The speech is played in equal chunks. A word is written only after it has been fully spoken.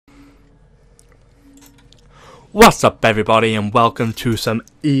What's up everybody and welcome to some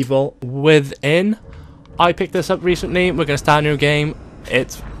Evil Within. I picked this up recently. We're going to start a new game.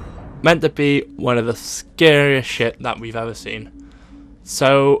 It's meant to be one of the scariest shit that we've ever seen.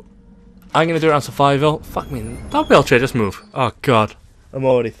 So I'm going to do it on survival. Fuck me, that wheelchair just move. Oh god, I'm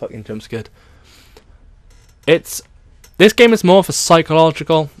already fucking jump scared. This game is more of a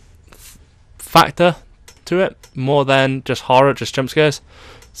psychological factor to it, more than just horror, just jump scares.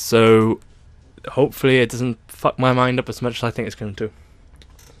 So hopefully it doesn't fuck my mind up as much as I think it's going to.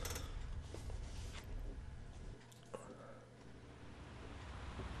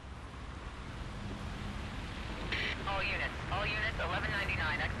 All units,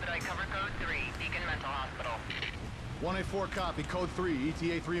 1199, expedite cover code 3, Beacon Mental Hospital. 184 copy, code 3,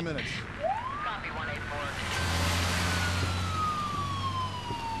 ETA 3 minutes. Copy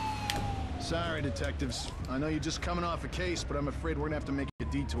 184. Sorry, detectives. I know you're just coming off a case, but I'm afraid we're gonna have to make a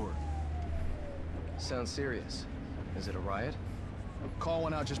detour. Sounds serious. Is it a riot? A call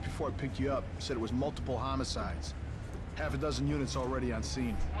went out just before I picked you up. Said it was multiple homicides. Half a dozen units already on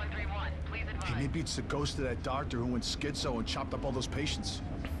scene. 131, please advise. Hey, maybe it's the ghost of that doctor who went schizo and chopped up all those patients.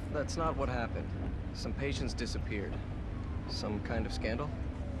 That's not what happened. Some patients disappeared. Some kind of scandal?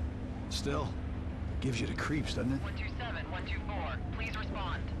 Still, gives you the creeps, doesn't it? 127, 124, please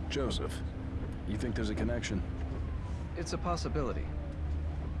respond. Joseph, you think there's a connection? It's a possibility.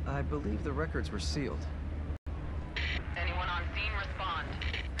 I believe the records were sealed. Anyone on scene, respond.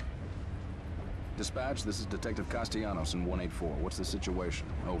 Dispatch, this is Detective Castellanos in 184. What's the situation?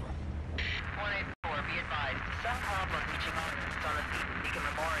 Over. 184, be advised. Some problem reaching audience on the Beacon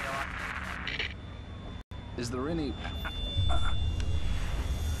Memorial. Is there any...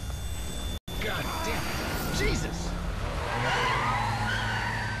 God damn it! Jesus!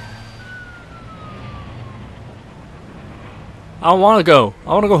 I don't want to go. I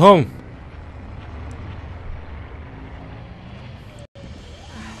want to go home.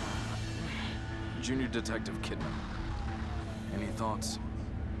 Junior Detective Kidman. Any thoughts?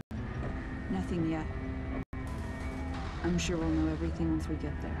 Nothing yet. I'm sure we'll know everything once we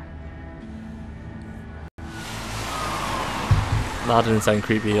get there. That didn't sound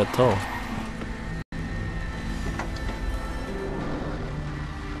creepy at all.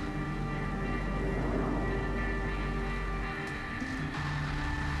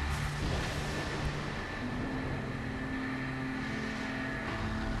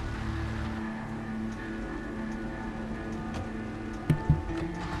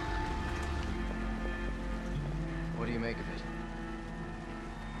 What do you make of it?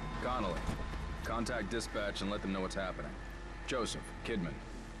 Connolly, contact dispatch and let them know what's happening. Joseph, Kidman,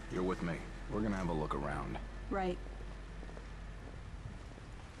 you're with me. We're gonna have a look around. Right.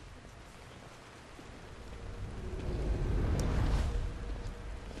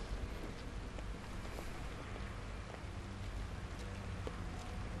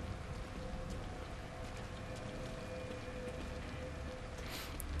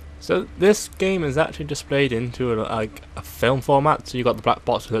 So this game is actually displayed into a film format, so you got the black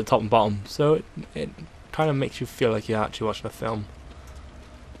box at the top and bottom, so it kind of makes you feel like you're actually watching a film.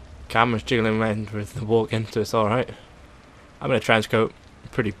 Camera's jiggling around with the walk into, it's alright. I'm in a trench coat,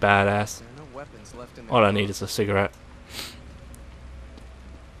 pretty badass. There are no weapons left in the All I need is a cigarette.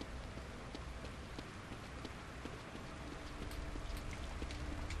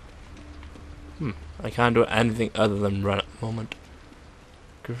 I can't do anything other than run at the moment.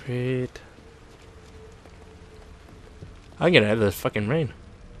 Great. I can get out of this fucking rain.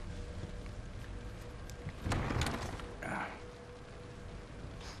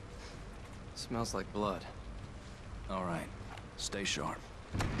 Smells like blood. All right, stay sharp.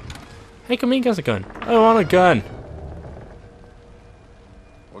 Hey, come here, get a gun. I want a gun.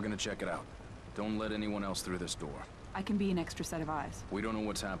 We're gonna check it out. Don't let anyone else through this door. I can be an extra set of eyes. We don't know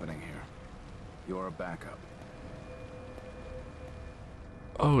what's happening here. You're a backup.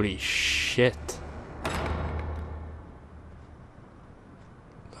 Holy shit.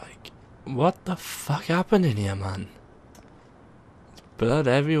 Like, what the fuck happened in here, man? There's blood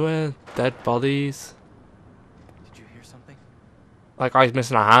everywhere, dead bodies. Did you hear something? Like, guy's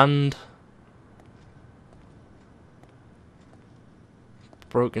missing a hand.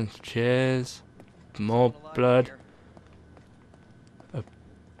 Broken chairs. More blood. A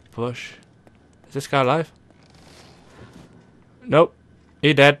bush. Is this guy alive? Nope.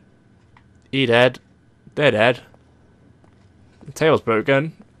 He dead. He dead. They're dead. The tail's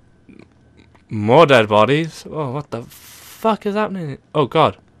broken. More dead bodies. Oh, what the fuck is happening? Oh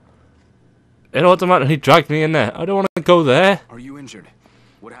god. It automatically dragged me in there. I don't want to go there. Are you injured?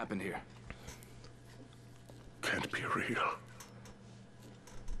 What happened here? Can't be real.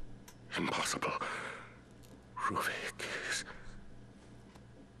 Impossible.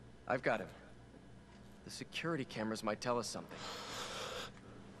 I've got him. The security cameras might tell us something.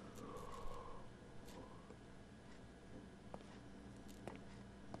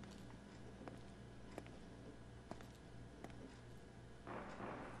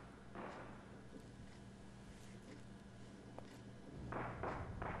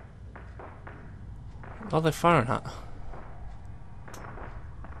 What are they firing at?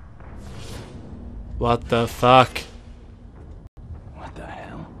 What the fuck? What the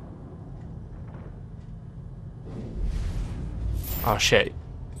hell? Oh shit.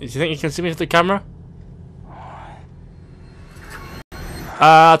 Do you think you can see me with the camera?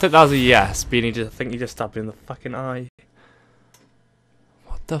 I think that was a yes, Beanie. I think you just stabbed me in the fucking eye.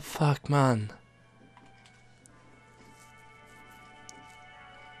 What the fuck, man?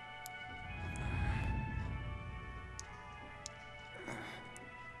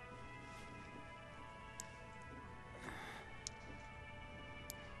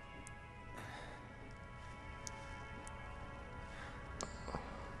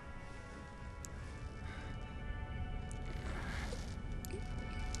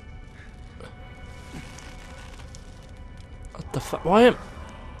 What the fuck? Why am...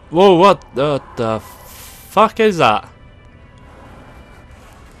 Whoa, what the fuck is that?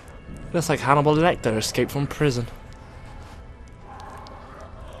 Looks like Hannibal Lecter escaped from prison.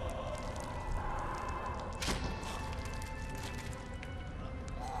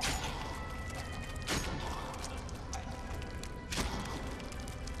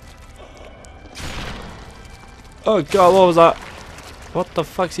 Oh god, what was that? What the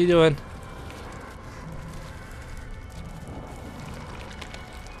fuck's he doing?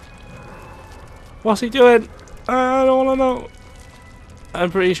 What's he doing? I don't wanna know. I'm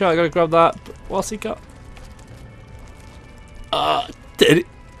pretty sure I gotta grab that. But what's he got? Did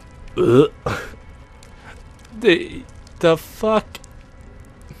he? The fuck?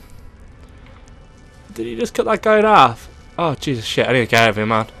 Did he just cut that guy in half? Oh Jesus shit, I need to get out of here,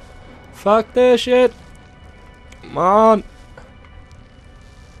 man. Fuck this shit. Come on.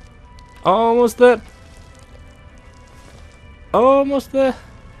 Almost there. Almost there.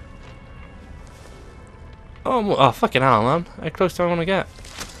 Oh fucking hell, man. How close do I want to get?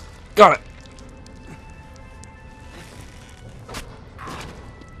 Got it.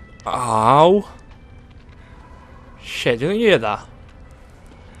 Ow. Shit, didn't you hear that?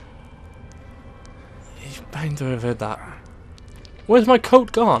 He's bound to have heard that. Where's my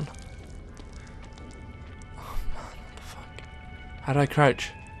coat gone? Oh man, what the fuck? How do I crouch?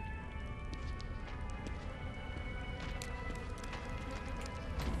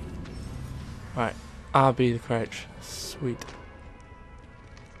 Right, I'll be the crouch. Sweet.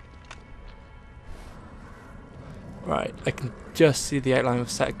 Right, I can just see the outline of a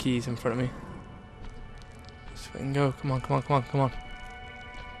set of keys in front of me. So I can go. Come on, come on, come on, come on.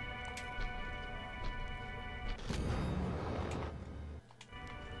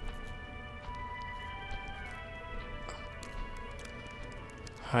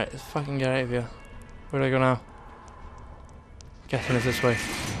 Alright, let's fucking get out of here. Where do I go now? Guessing it's this way.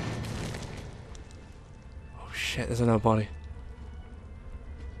 Oh shit, there's another body.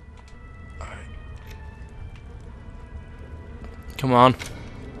 Alright. Come on.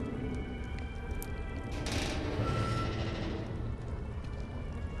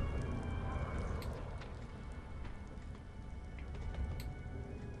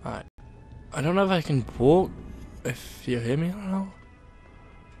 Alright. I don't know if I can walk. If you hear me, I don't know.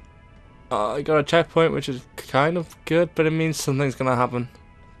 I got a checkpoint, which is kind of good, but it means something's gonna happen.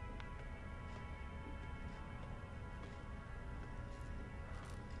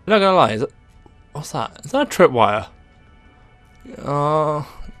 I'm not gonna lie, is it? What's that? Is that a tripwire? Oh,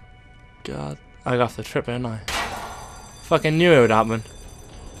 God. I got off the trip, didn't I? Fucking knew it would happen.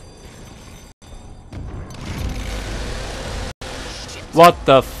 What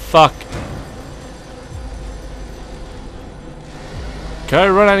the fuck? Can I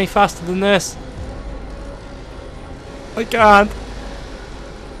run any faster than this? I can't.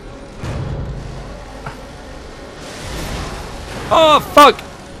 Oh fuck!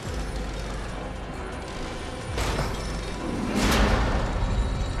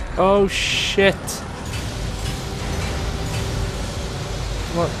 Oh shit!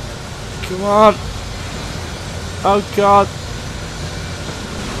 What? Come on! Oh god!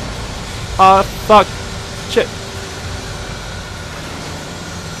 Oh fuck! Shit!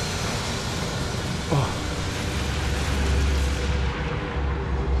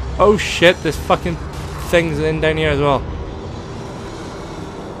 Oh shit, this fucking thing's in down here as well.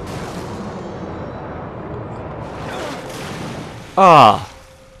 Ah.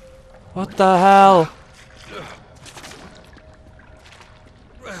 What the hell?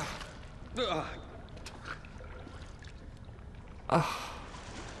 Oh,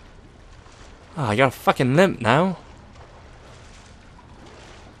 I got a fucking limp now.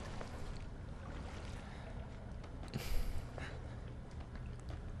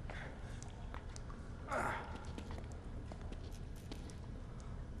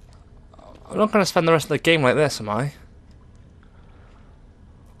 I'm not going to spend the rest of the game like this, am I?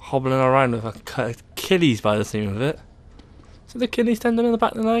 Hobbling around with a cut Achilles by the seam of it. Is it the Achilles tendon in the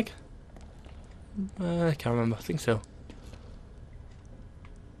back of the leg? I can't remember. I think so.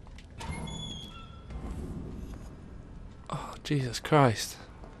 Oh, Jesus Christ.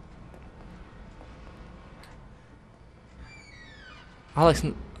 Alex...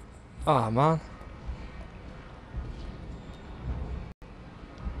 Oh, man.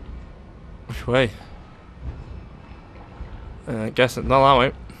 Which way? I guess it's not that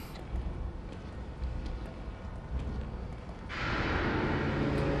way.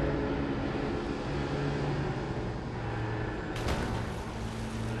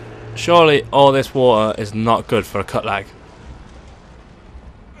 Surely all this water is not good for a cut leg.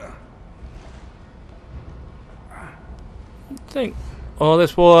 Think all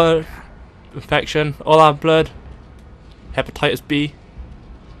this water, infection, all that blood, hepatitis B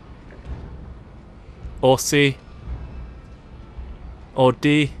or C or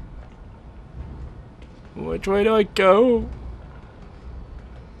D. Which way do I go?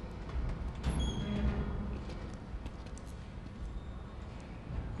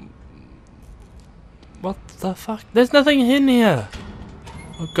 What the fuck? There's nothing in here!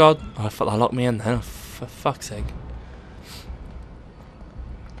 Oh god. Oh, I thought that locked me in then. For fuck's sake.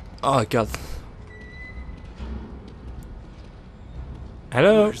 Oh god.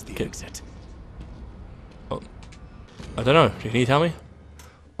 Hello? Where's the exit? Oh. I don't know. Can you tell me?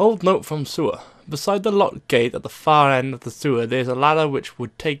 Old note from sewer. Beside the locked gate at the far end of the sewer, there's a ladder which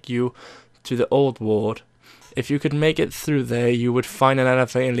would take you to the old ward. If you could make it through there, you would find an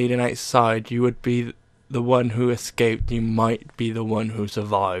elevator leading outside. You would be the one who escaped. You might be the one who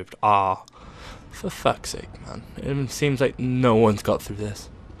survived. Ah. For fuck's sake, man. It seems like no one's got through this.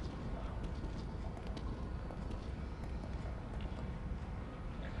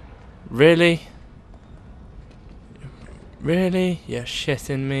 Really? Really? You're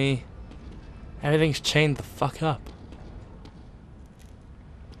shitting me. Everything's chained the fuck up.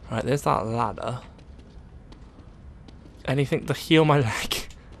 Right, there's that ladder. Anything to heal my leg?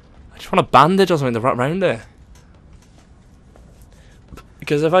 I just want a bandage or something to wrap around it.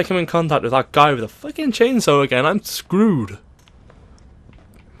 Because if I come in contact with that guy with a fucking chainsaw again, I'm screwed.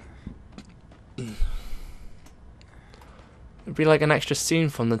 It'd be like an extra scene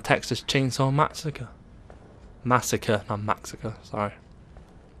from the Texas Chainsaw Massacre. Massacre, not Massacre, sorry.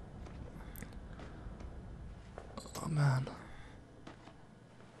 Oh man.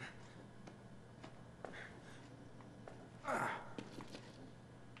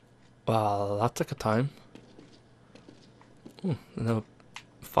 Well, that took a time. Ooh, another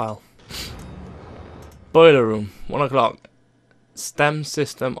file. Boiler room, 1 o'clock. STEM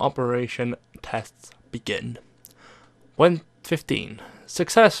system operation tests begin. 1:15.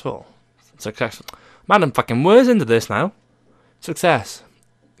 Successful. Successful. Man, I'm fucking words into this now. Success.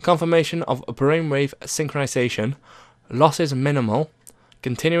 Confirmation of brainwave synchronization. Losses minimal.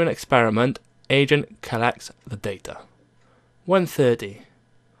 Continuing experiment. Agent collects the data. 1:30.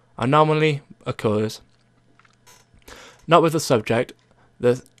 Anomaly occurs. Not with the subject.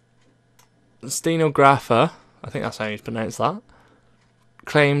 The stenographer, I think that's how you pronounce that,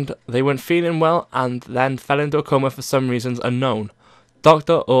 claimed they weren't feeling well and then fell into a coma for some reasons unknown.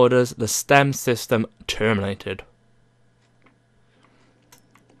 Doctor orders the STEM system terminated.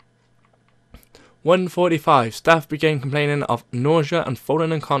 1:45. Staff began complaining of nausea and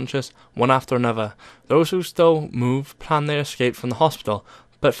falling unconscious one after another. Those who still move plan their escape from the hospital,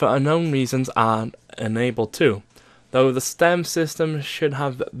 but for unknown reasons are unable to. Though the STEM system should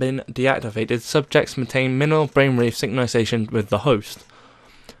have been deactivated, subjects maintain minimal brainwave synchronization with the host.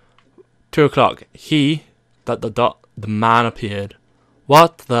 2 o'clock. The man appeared.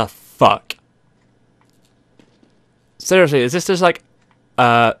 What the fuck? Seriously, is this just like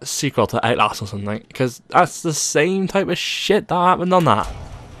a sequel to Outlast or something? Because that's the same type of shit that happened on that.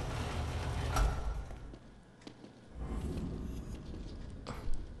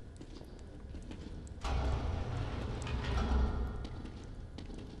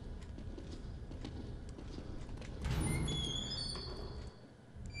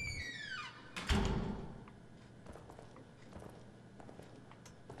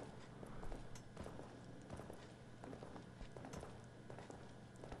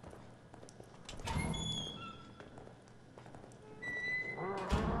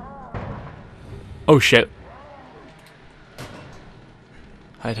 Oh shit.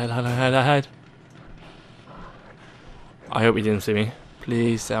 Hide, hide, hide, hide, hide, hide. I hope he didn't see me.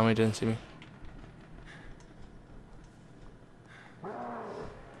 Please tell me he didn't see me.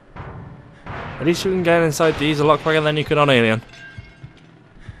 At least you can get inside these a lot quicker than you could on Alien.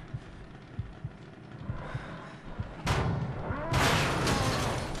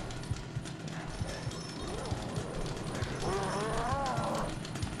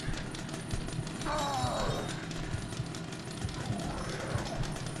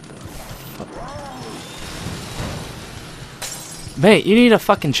 Mate, you need a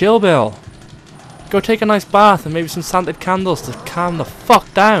fucking chill bill. Go take a nice bath and maybe some scented candles to calm the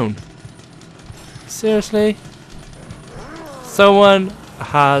fuck down. Seriously? Someone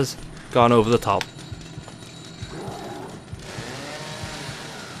has gone over the top.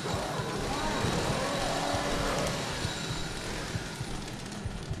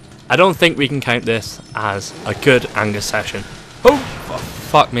 I don't think we can count this as a good anger session. Oh,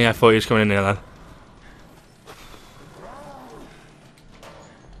 fuck me, I thought he was coming in here then.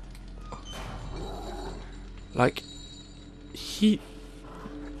 Like,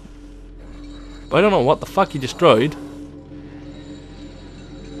 I don't know what the fuck he destroyed.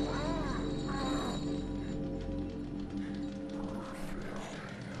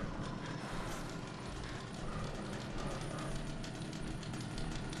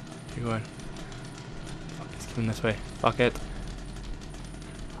 Keep going. Fuck, he's coming this way. Fuck it.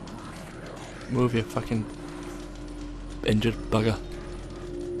 Move, you fucking injured bugger.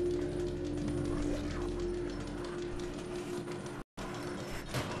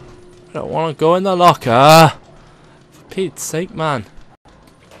 I don't want to go in the locker. For Pete's sake, man.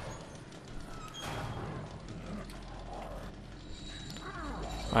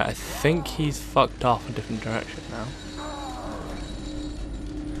 Right, I think he's fucked off a different direction now.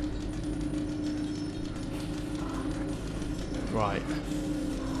 Right.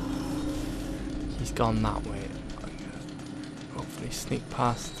 He's gone that way. Hopefully sneak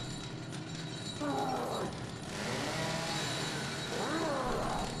past.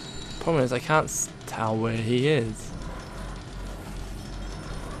 Problem is, I can't tell where he is.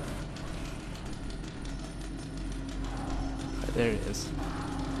 Right, there he is.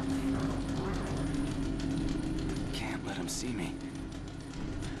 Can't let him see me.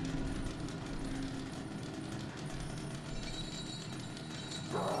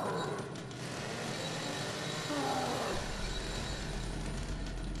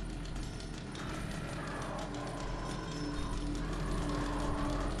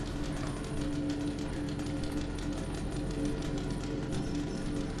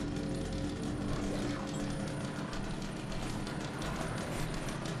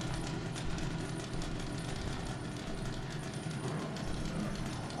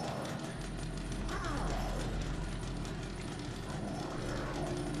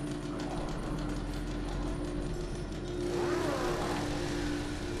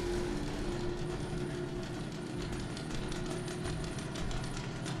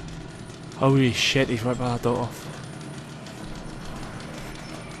 Holy shit, he's right by that door.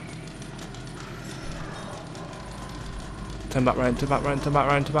 Turn back round, turn back round, turn back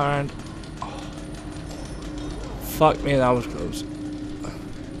round, turn back round. Oh. Fuck me, that was close.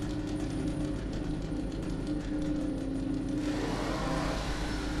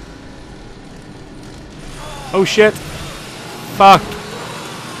 Oh shit! Fuck!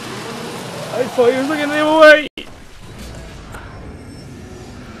 I thought he was looking the other way!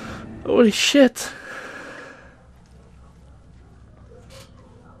 Holy shit!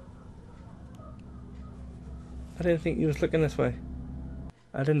 I didn't think he was looking this way.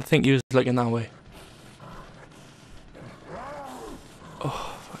 I didn't think he was looking that way.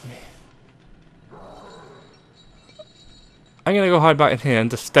 Oh, fuck me. I'm gonna go hide back in here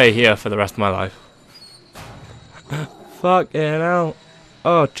and just stay here for the rest of my life. Fucking hell.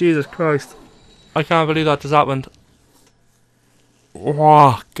 Oh, Jesus Christ. I can't believe that just happened.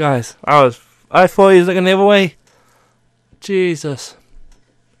 Wow, guys, I thought he was looking the other way. Jesus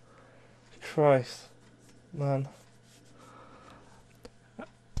Christ, man.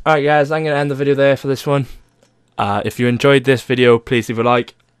 Alright guys, I'm going to end the video there for this one. If you enjoyed this video, please leave a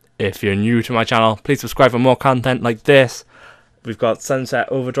like. If you're new to my channel, please subscribe for more content like this. We've got Sunset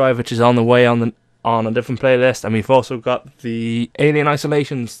Overdrive, which is on the way on a different playlist, and we've also got the Alien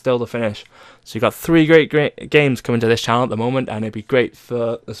Isolation still to finish. So you've got three great games coming to this channel at the moment, and it'd be great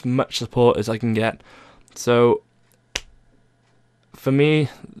for as much support as I can get. So for me,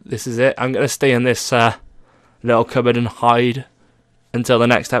 this is it. I'm going to stay in this little cupboard and hide until the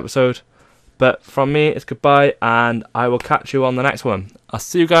next episode. But from me, it's goodbye, and I will catch you on the next one. I'll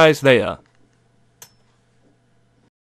see you guys later.